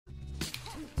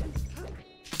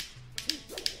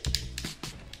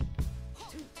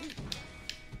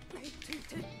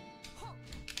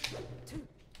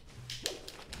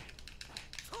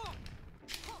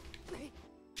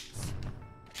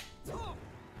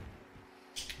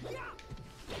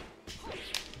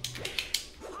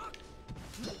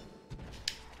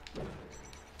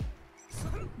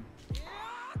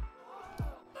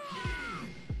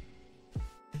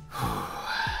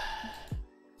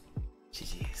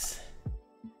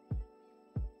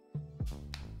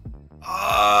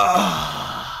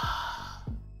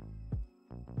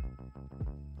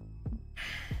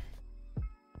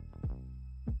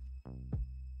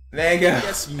Mega. I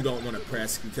guess you don't want to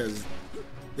press because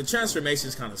the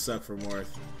transformations kind of suck for Morph.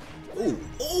 Ooh,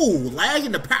 ooh, lag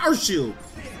in the power shield.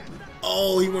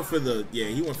 Oh, he went for the, yeah,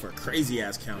 he went for a crazy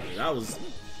ass counter. That was,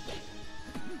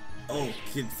 oh,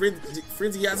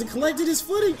 Frenzy hasn't collected his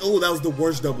footing. Oh, that was the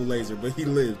worst double laser, but he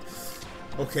lived.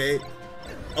 Okay,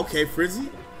 okay, Frenzy.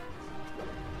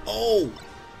 Oh,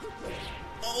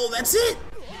 oh, that's it.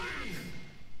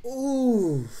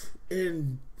 Ooh,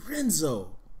 and Renzo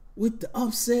with the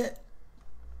upset.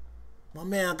 My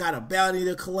man got a bounty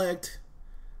to collect.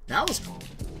 That was cool.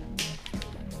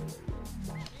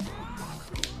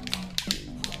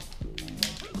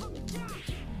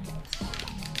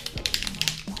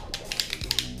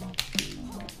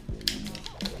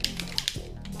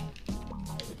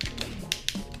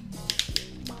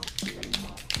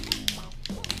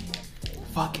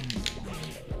 Fucking.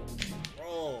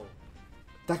 Bro.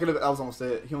 That could have. I was almost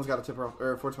it. He almost got a tipper off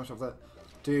or 4 smash off that.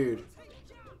 Dude.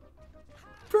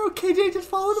 Bro, KJ just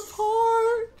falling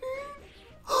apart, dude.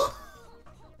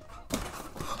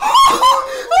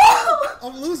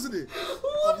 I'm losing it.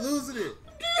 I'm losing it.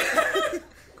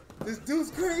 This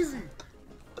dude's crazy.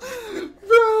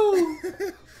 Bro.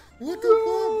 What the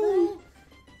fuck, bro?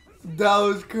 That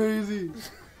was crazy.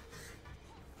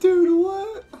 Dude,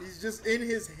 what? He's just in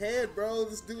his head, bro.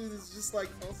 This dude is just like...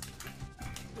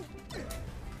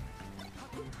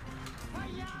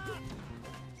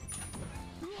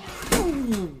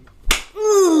 Ooh.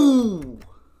 Ooh.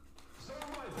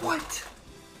 What?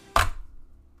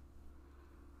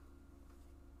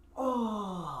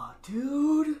 Oh,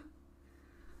 dude.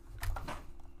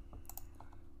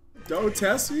 Don't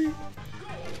test me?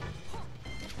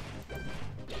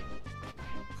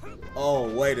 Oh,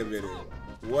 wait a minute.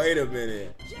 Wait a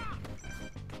minute.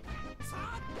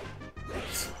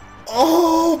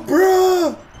 Oh,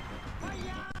 bruh!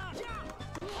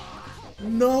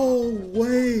 No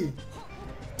way!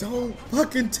 Don't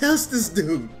fucking test this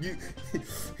dude.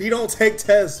 He don't take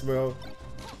tests, bro.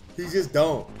 He just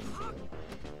don't.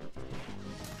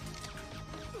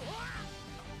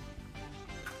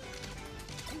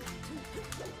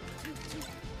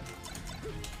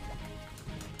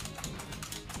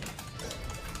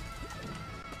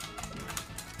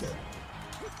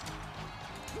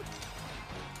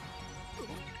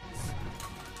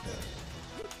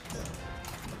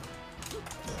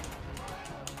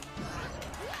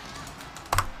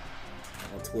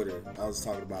 Twitter, I was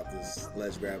talking about this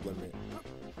ledge grab limit.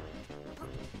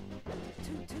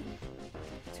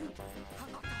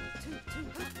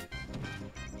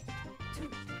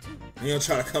 You gonna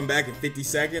try to come back in 50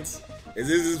 seconds? Is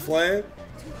this his plan?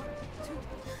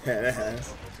 Yeah, that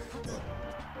has.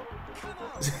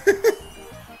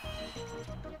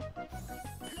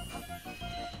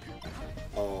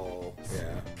 Oh,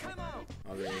 yeah.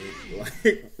 I mean,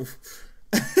 like,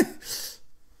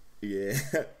 yeah.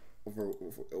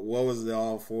 What was it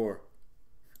all for?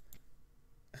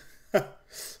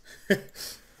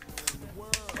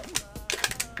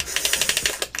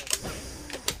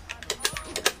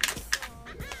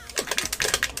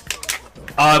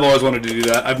 I've always wanted to do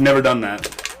that. I've never done that.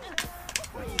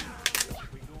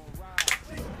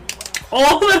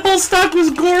 Oh, that whole stock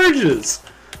was gorgeous!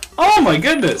 Oh my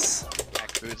goodness!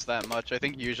 Foods that much. I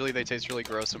think usually they taste really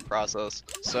gross in process.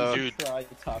 So Dude,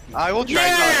 I will try.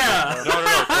 Yeah!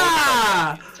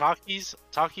 Takis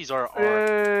are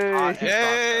hot.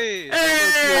 Hey!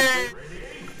 I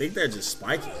think they're just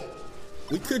spiky.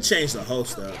 We could change the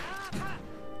host though.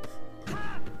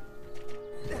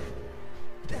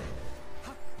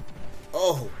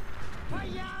 Oh.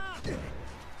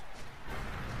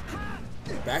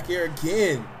 Back here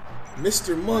again.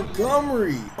 Mr.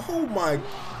 Montgomery. Oh my.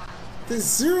 The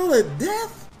 0 to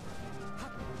death?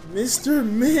 Mr.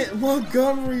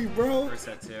 Montgomery, bro. First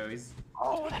set too. He's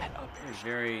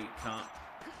very I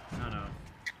don't know.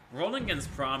 Rolling against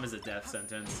Prom is a death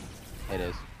sentence. It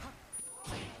is.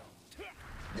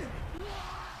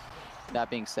 That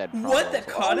being said, Prom What? That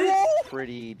caught it?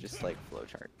 Pretty just like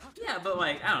flowchart. Yeah, but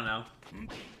like I don't know.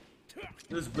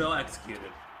 It was well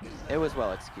executed. It was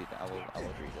well executed. I will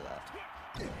agree to that.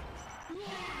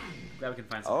 Glad we can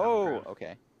find some. Oh,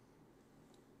 okay.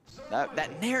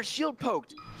 That Nair shield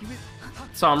poked.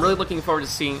 So I'm really looking forward to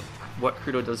seeing what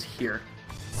Crudo does here.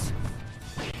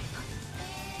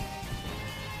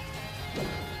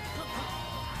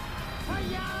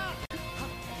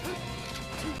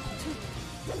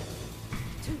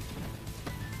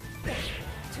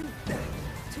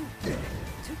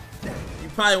 You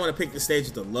probably want to pick the stage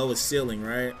with the lowest ceiling,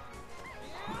 right?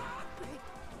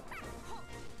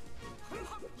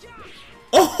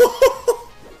 Oh!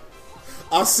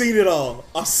 I've seen it all.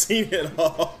 I've seen it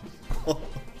all.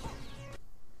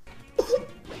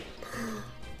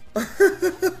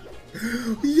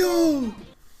 Yo.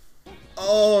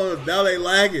 Oh, now they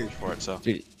lagging. For it, so.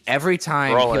 Dude, every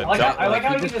time. Roll it. I like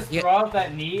how he can just throw out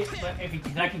that knee, but if he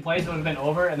connecting plays, it would have been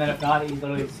over, and then if not, he's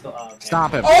literally still.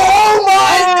 Stop him. Oh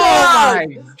my Oh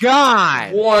my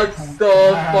god! What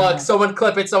the fuck? Someone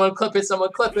clip it, someone clip it,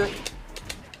 someone clip it.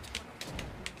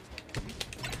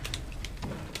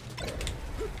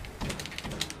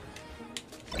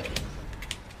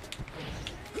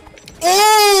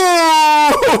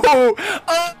 Oh!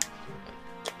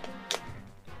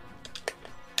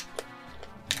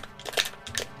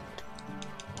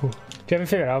 Do you have a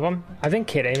favorite album? I think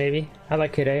Kid A maybe. I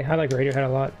like Kid A. I like Radiohead a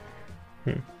lot.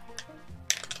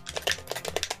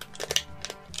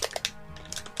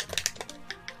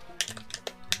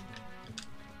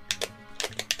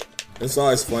 It's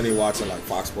always funny watching like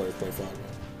Fox players play Fortnite.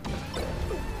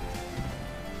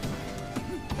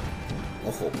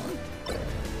 Oh my.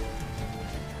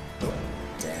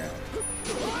 Damn.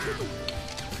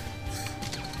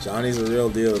 Johnny's a real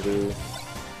deal, dude.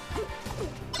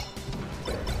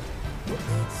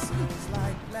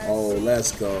 Oh,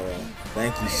 let's go.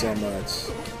 Thank you so much.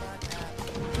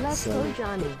 Let's go,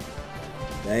 Johnny.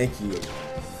 Thank you.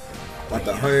 Got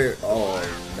the oh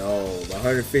no, the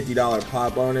 $150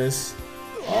 pot bonus.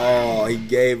 Oh, he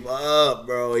gave up,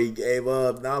 bro. He gave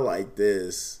up. Not like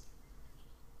this.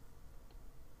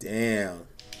 Damn.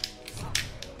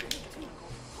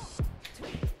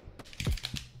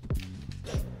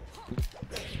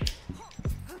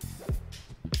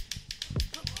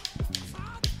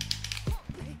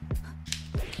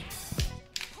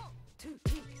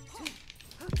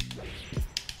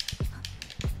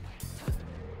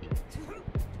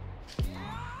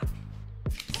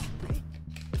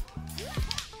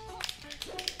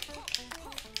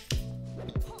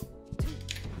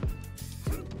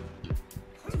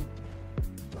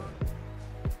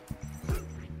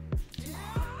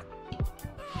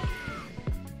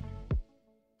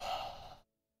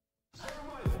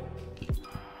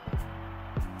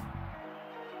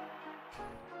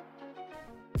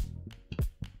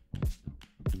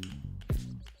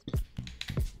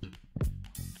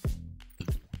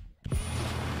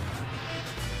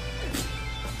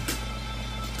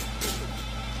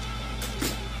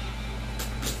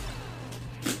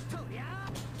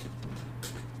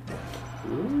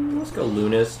 Ooh, let's go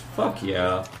Lunist. Fuck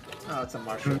yeah. Oh, it's a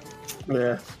Marshall.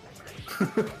 Yeah.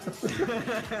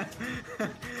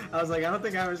 I was like, I don't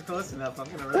think I was close enough. I'm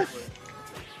gonna run for it.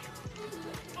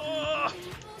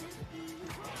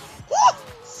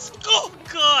 Oh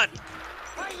god!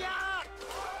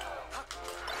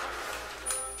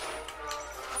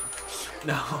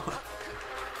 No.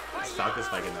 Stock is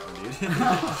spiking that one, dude.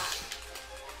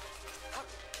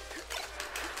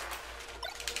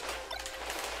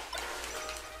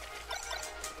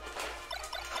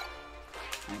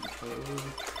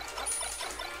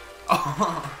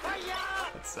 Oh,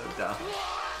 that's so dumb.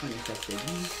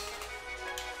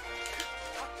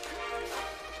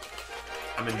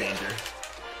 I'm in danger.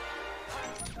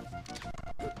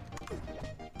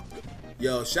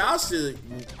 Yo, shouts to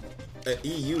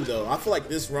EU though. I feel like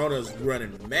this Rona's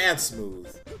running mad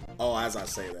smooth. Oh, as I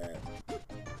say that.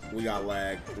 We got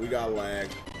lag. We got lag.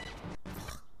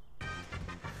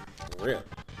 Rip.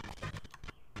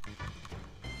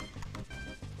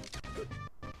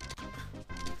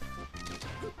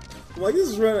 Like, this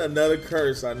is running another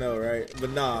curse, I know, right?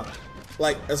 But nah.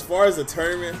 Like, as far as the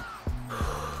tournament,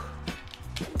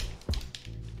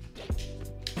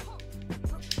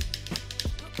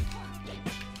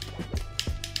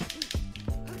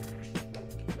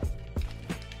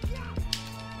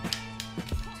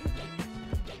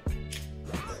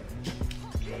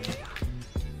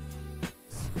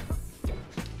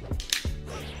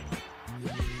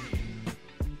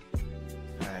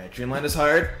 Alright, Dreamland is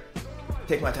hard.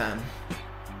 Take my time.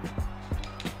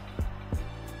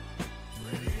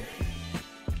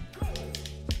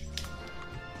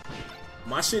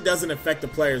 my shit doesn't affect the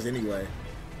players anyway.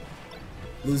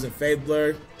 Losing Faith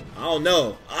Blur, I don't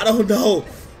know. I don't know.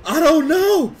 I don't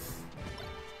know.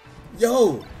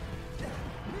 Yo.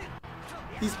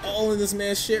 He's all in this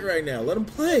man's shit right now. Let him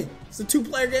play. It's a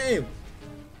 2-player game.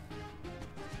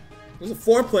 It was a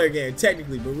 4-player game,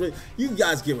 technically, but really, you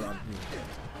guys give it up.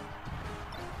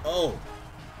 Oh.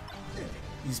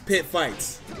 These pit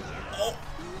fights. Oh.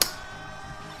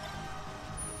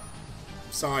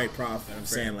 Sorry, Prof. I'm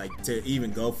saying, like, to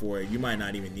even go for it, you might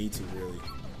not even need to, really.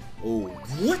 Oh,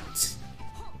 what?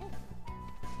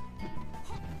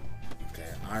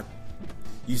 Okay, I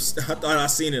thought I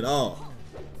seen it all.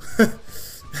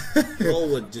 Roll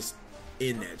would just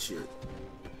end that shit.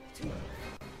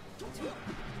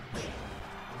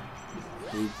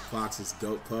 Big Fox's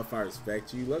goat puff. I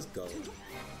respect you. Let's go.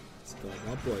 Let's go.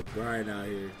 My boy Brian out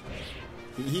here.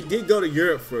 He did go to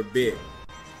Europe for a bit.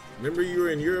 Remember you were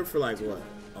in Europe for like what?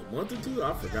 A month or two?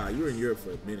 I forgot. You were in Europe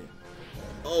for a minute.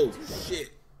 Oh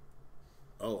shit.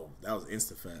 Oh, that was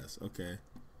insta-fast. Okay.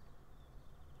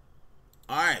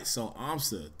 Alright, so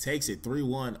Amsa takes it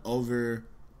 3-1 over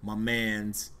my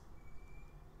man's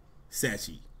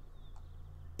Sechi.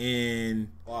 And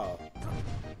wow.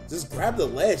 Just grab the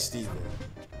ledge, Steven.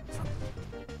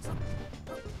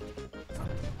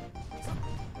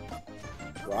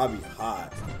 Bro, I'll be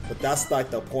hot. But that's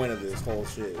like the point of this whole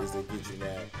shit, is to get you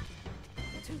mad.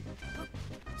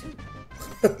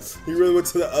 He really went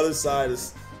to the other side.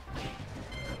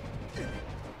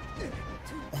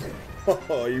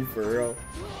 Oh, you for real?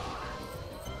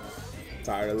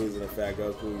 Tired of losing a fat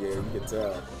Goku? Yeah, you can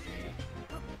tell.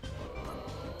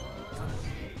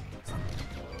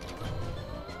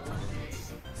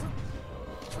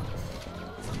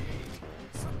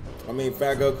 I mean,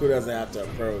 fat Goku doesn't have to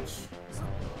approach.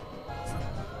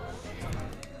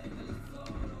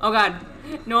 Oh god.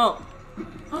 No.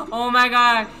 Oh my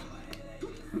gosh.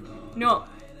 No.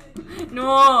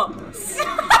 No.